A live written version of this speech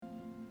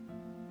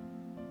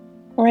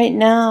Right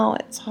now,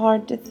 it's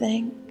hard to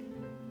think.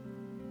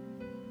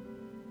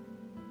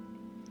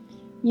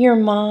 Your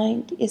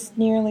mind is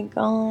nearly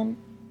gone,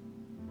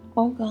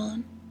 all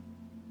gone.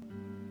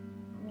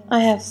 I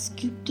have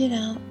scooped it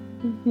out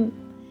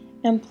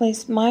and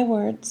placed my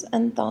words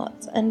and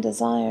thoughts and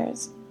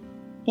desires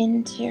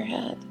into your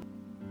head.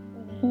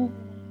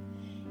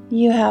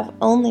 You have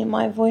only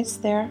my voice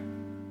there,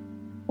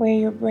 where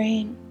your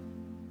brain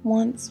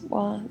once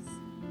was.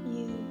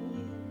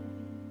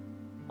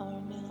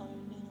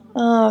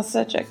 Oh,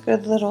 such a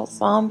good little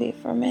zombie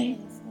for me.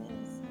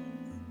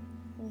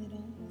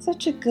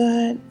 Such a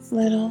good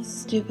little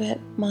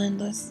stupid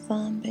mindless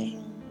zombie.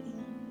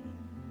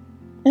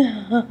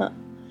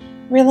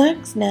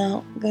 Relax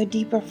now. Go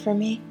deeper for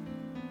me.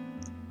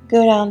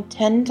 Go down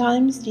 10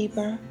 times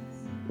deeper.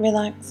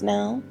 Relax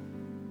now.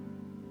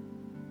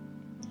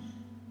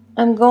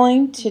 I'm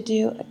going to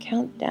do a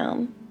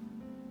countdown.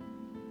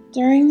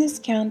 During this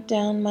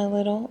countdown, my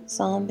little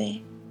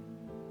zombie,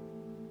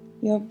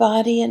 your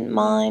body and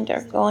mind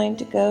are going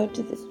to go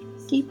to the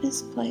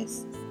deepest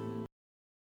place